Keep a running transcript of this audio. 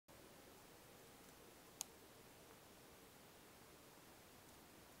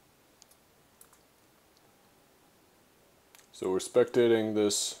So we're spectating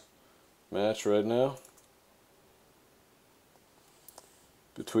this match right now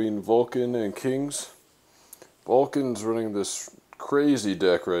between VULKan and Kings. VULKan's running this crazy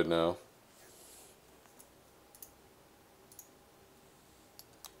deck right now.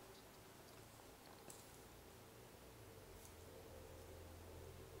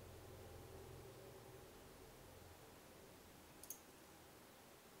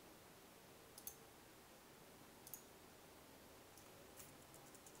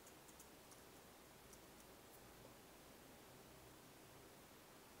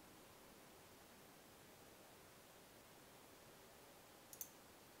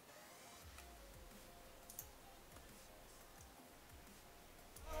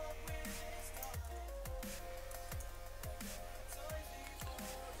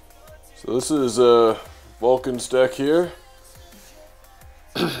 So this is VULKan's deck here.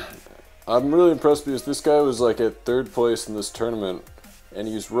 I'm really impressed because this guy was like at 3rd place in this tournament and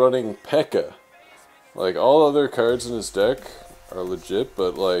he's running P.E.K.K.A. Like all other cards in his deck are legit,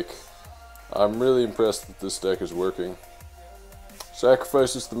 but like I'm really impressed that this deck is working.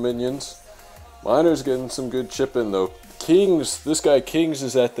 Sacrifices the minions. Miner's getting some good chip in though. Kings, this guy Kings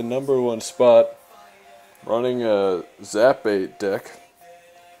is at the #1 spot running a Zap Bait deck.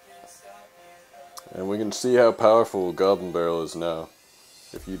 And we can see how powerful Goblin Barrel is now.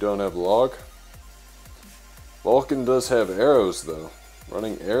 If you don't have log. VULKan does have arrows though.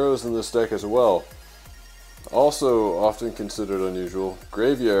 Running arrows in this deck as well. Also often considered unusual.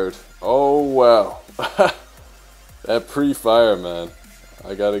 Graveyard. Oh wow. That pre-fire, man.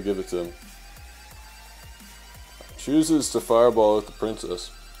 I gotta give it to him. Chooses to fireball with the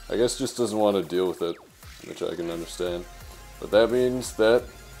princess. I guess just doesn't want to deal with it, which I can understand. But that means that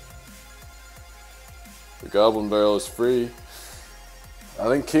the Goblin Barrel is free. I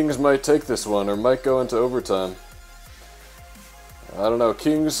think Kings might take this one, or might go into overtime. I don't know.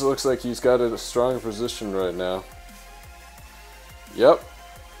 Kings looks like he's got a strong position right now. Yep.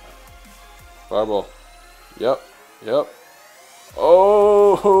 Fireball. Yep. Yep.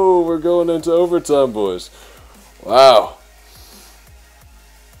 Oh, we're going into overtime, boys. Wow.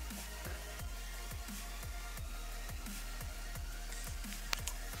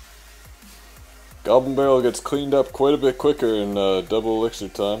 Goblin Barrel gets cleaned up quite a bit quicker in double elixir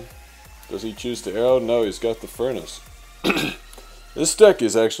time. Does he choose to arrow? No, he's got the furnace. This deck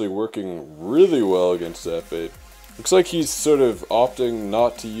is actually working really well against Zap Bait. Looks like he's sort of opting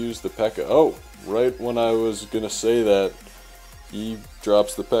not to use the P.E.K.K.A. Oh, right when I was gonna say that, he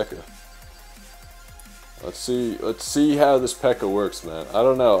drops the P.E.K.K.A. Let's see how this P.E.K.K.A. works, man. I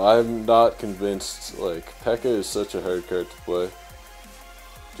don't know. I'm not convinced. Like, P.E.K.K.A. is such a hard card to play.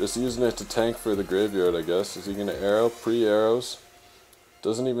 Just using it to tank for the graveyard, I guess. Is he gonna arrow? Pre-arrows.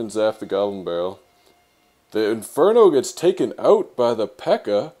 Doesn't even zap the Goblin Barrel. The Inferno gets taken out by the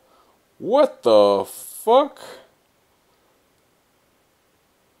P.E.K.K.A. What the fuck?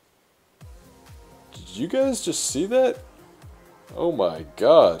 Did you guys just see that? Oh my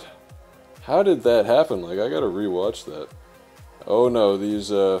god. How did that happen? Like, I gotta rewatch that. Oh no,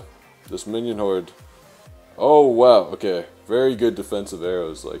 this minion horde. Oh wow, okay. Very good defensive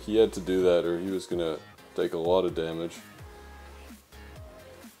arrows. Like, he had to do that or he was gonna take a lot of damage.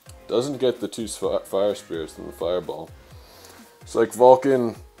 Doesn't get the 2 fire spirits and the fireball. It's like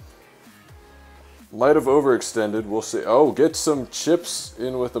VULKan might have overextended. We'll see. Oh, get some chips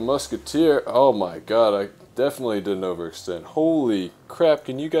in with the musketeer. Oh my god, I definitely didn't overextend. Holy crap,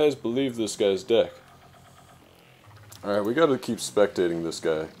 can you guys believe this guy's deck? Alright, we gotta keep spectating this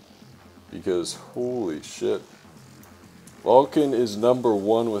guy. Because, holy shit. VULKan is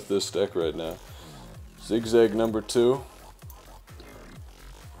 #1 with this deck right now. Zigzag #2.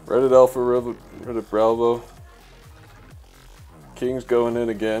 Reddit Alpha, Reddit Bravo. King's going in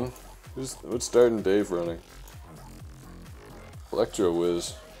again. What's starting Dave running? Electro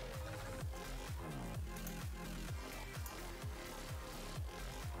Whiz.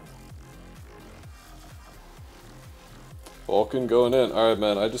 VULKan going in. Alright,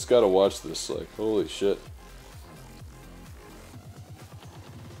 man, I just gotta watch this. Like, holy shit.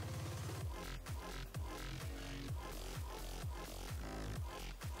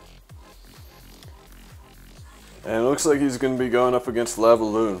 And it looks like he's going to be going up against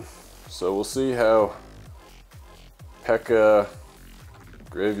Lavaloon. So we'll see how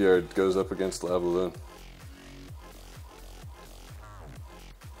PEKKA-graveyard goes up against Lavaloon.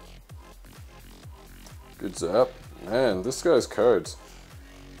 Good zap. Man, this guy's cards.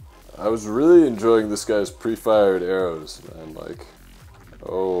 I was really enjoying this guy's pre-fired arrows, man. Like,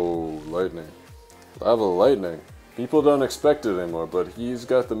 oh, lightning. Lava lightning. People don't expect it anymore, but he's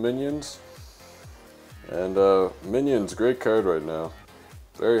got the minions. And Minions, great card right now.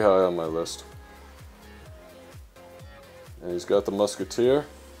 Very high on my list. And he's got the Musketeer.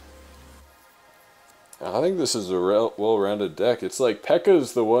 I think this is a well-rounded deck. It's like P.E.K.K.A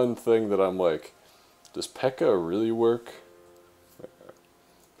is the one thing that I'm like, does P.E.K.K.A really work?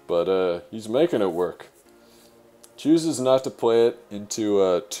 But he's making it work. Chooses not to play it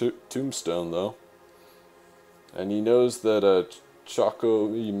into Tombstone though. And he knows that Choco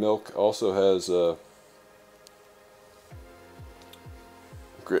Milk also has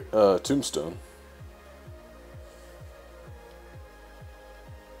Tombstone.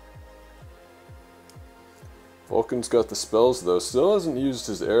 VULKan's got the spells though. Still hasn't used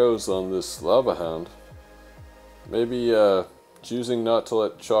his arrows on this Lava Hound. Maybe choosing not to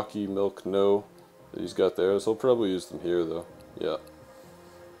let Chalky Milk know that he's got the arrows. He'll probably use them here though. Yeah.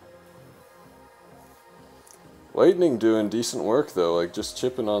 Lightning doing decent work though, like just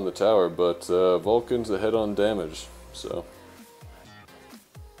chipping on the tower, but VULKan's ahead on damage, so.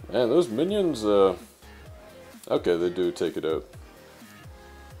 Man, those minions, okay, they do take it out.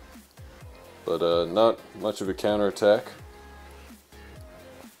 But not much of a counterattack.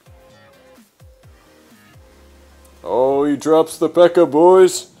 Oh, he drops the P.E.K.K.A,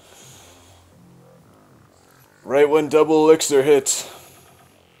 boys! Right when double elixir hits.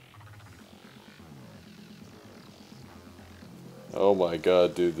 Oh my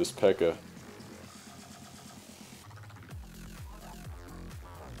god, dude, this P.E.K.K.A.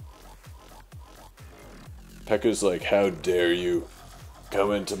 P.E.K.K.A's like, how dare you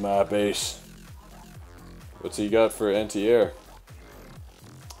come into my base? What's he got for anti-air?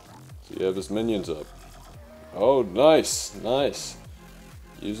 Does he have his minions up? Oh, nice, nice.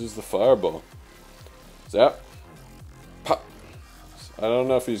 Uses the fireball. Zap. Pop. I don't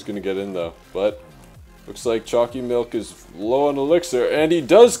know if he's gonna get in though, but looks like Chalky Milk is low on elixir, and he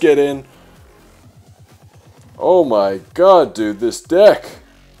does get in. Oh my god, dude, this deck.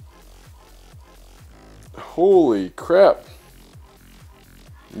 Holy crap.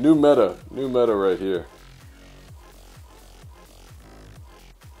 New meta right here.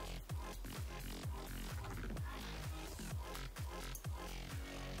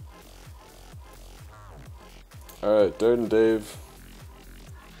 Alright, Dirt and Dave.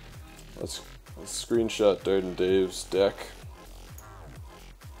 Let's screenshot Dirt and Dave's deck.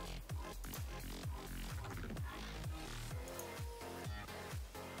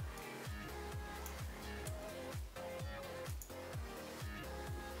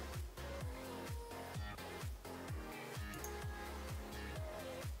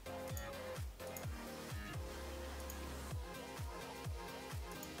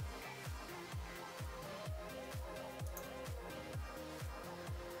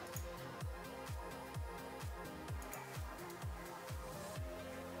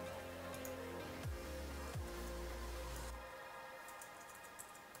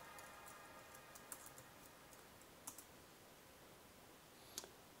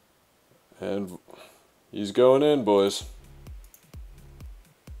 And he's going in, boys.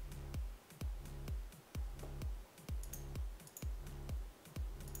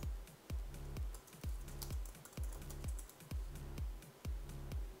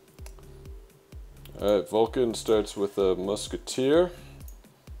 Alright, VULKan starts with a Musketeer.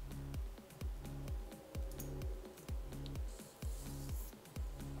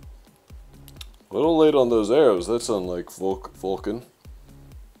 A little late on those arrows, that's unlike VULKan.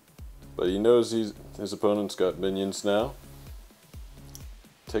 But he knows his opponent's got minions now.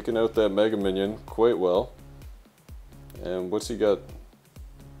 Taking out that Mega Minion quite well. And what's he got?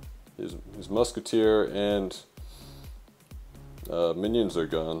 His Musketeer and minions are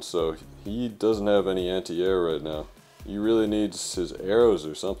gone, so he doesn't have any anti-air right now. He really needs his arrows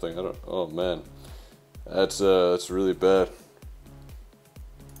or something. Oh man, that's really bad.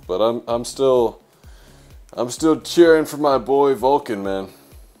 But I'm still cheering for my boy VULKan, man.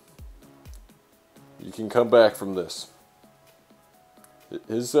 You can come back from this.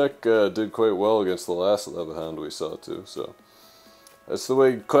 His deck did quite well against the last Lava Hound we saw too, so that's the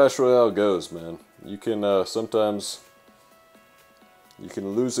way Clash Royale goes, man. You can sometimes you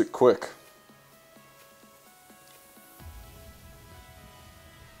can lose it quick.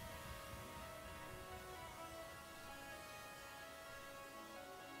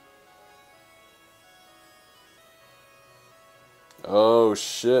 Oh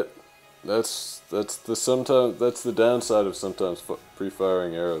shit. That's the downside of sometimes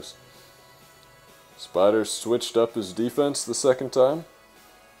pre-firing arrows. Spider switched up his defense the second time,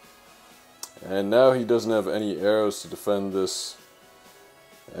 and now he doesn't have any arrows to defend this.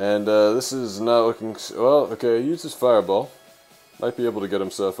 And this is not looking well. Okay, he uses fireball. Might be able to get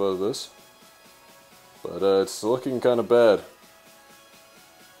himself out of this. But it's looking kind of bad.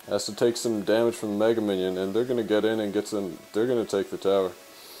 Has to take some damage from the Mega Minion, and they're going to get in and get some. They're going to take the tower.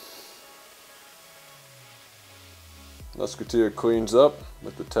 Musketeer cleans up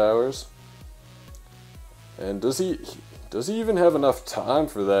with the towers. And does he even have enough time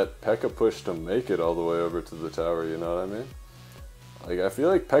for that P.E.K.K.A push to make it all the way over to the tower, you know what I mean? Like, I feel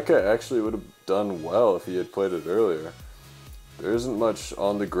like P.E.K.K.A actually would have done well if he had played it earlier. There isn't much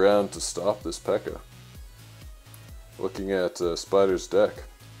on the ground to stop this P.E.K.K.A. Looking at Spider's deck.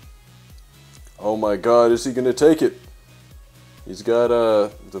 Oh my god, is he going to take it? He's got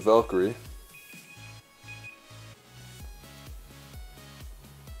the Valkyrie.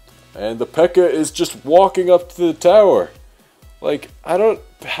 And the P.E.K.K.A is just walking up to the tower. Like,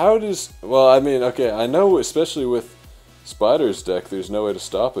 well, I mean, okay, I know especially with Spider's deck there's no way to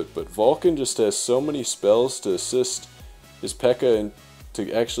stop it, but VULKan just has so many spells to assist his P.E.K.K.A and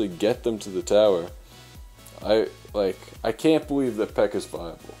to actually get them to the tower. I can't believe that P.E.K.K.A is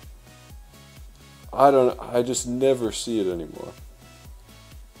viable. I just never see it anymore.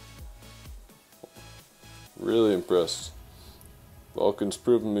 Really impressed. VULKan's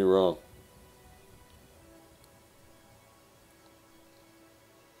proven me wrong.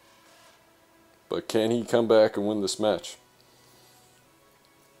 But can he come back and win this match?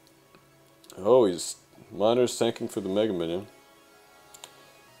 Oh, Miner's tanking for the Mega Minion.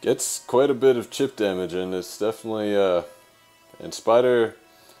 Gets quite a bit of chip damage, and it's definitely and Spider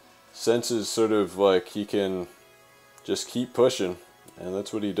senses sort of like he can just keep pushing, and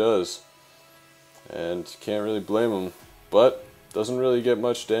that's what he does. And you can't really blame him, but doesn't really get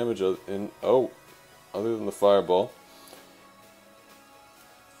much damage other than the fireball.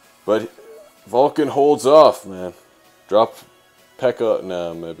 But VULKan holds off, man. Drop P.E.K.K.A.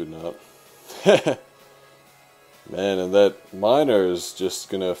 No, maybe not. Man, and that Miner is just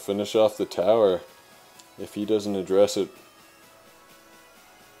gonna finish off the tower if he doesn't address it.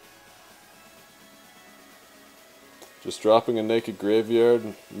 Just dropping a naked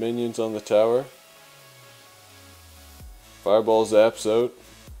graveyard minions on the tower. Fireball zaps out.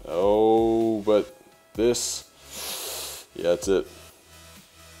 Oh, but this... Yeah, that's it.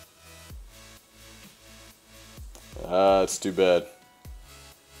 Ah, it's too bad.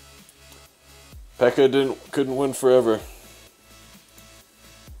 P.E.K.K.A couldn't win forever.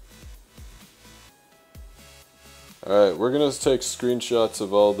 Alright, we're gonna take screenshots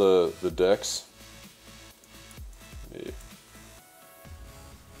of all the decks.